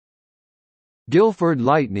Guildford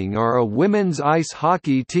Lightning are a women's ice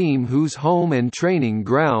hockey team whose home and training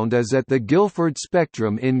ground is at the Guildford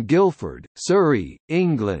Spectrum in Guildford, Surrey,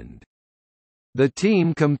 England. The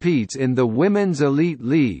team competes in the Women's Elite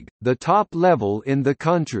League, the top level in the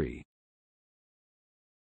country.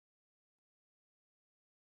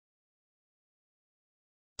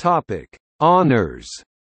 Honours: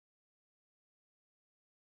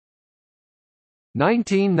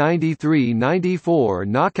 1993–94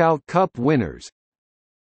 Knockout Cup winners,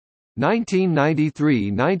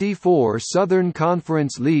 1993–94 Southern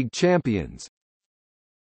Conference League champions,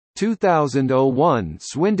 2001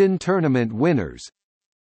 Swindon Tournament winners,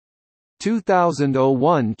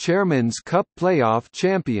 2001 Chairman's Cup playoff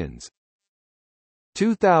champions,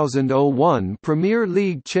 2001 Premier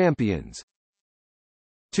League champions,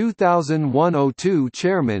 2001–02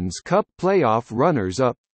 Chairman's Cup playoff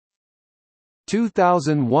runners-up,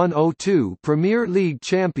 2001–02 Premier League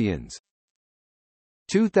champions,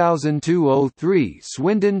 2002–03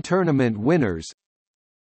 Swindon Tournament winners,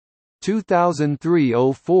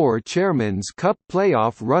 2003–04 Chairman's Cup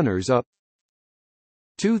playoff runners-up,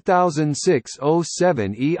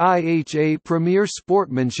 2006–07 EIHA Premier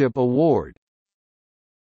Sportsmanship Award,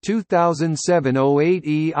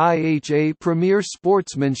 2007–08 EIHA Premier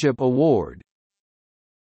Sportsmanship Award,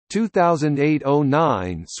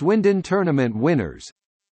 2008–09 Swindon Tournament winners,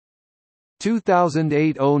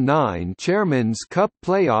 2008–09 Chairman's Cup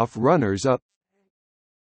playoff runners-up,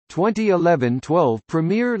 2011–12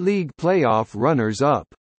 Premier League playoff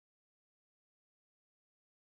runners-up.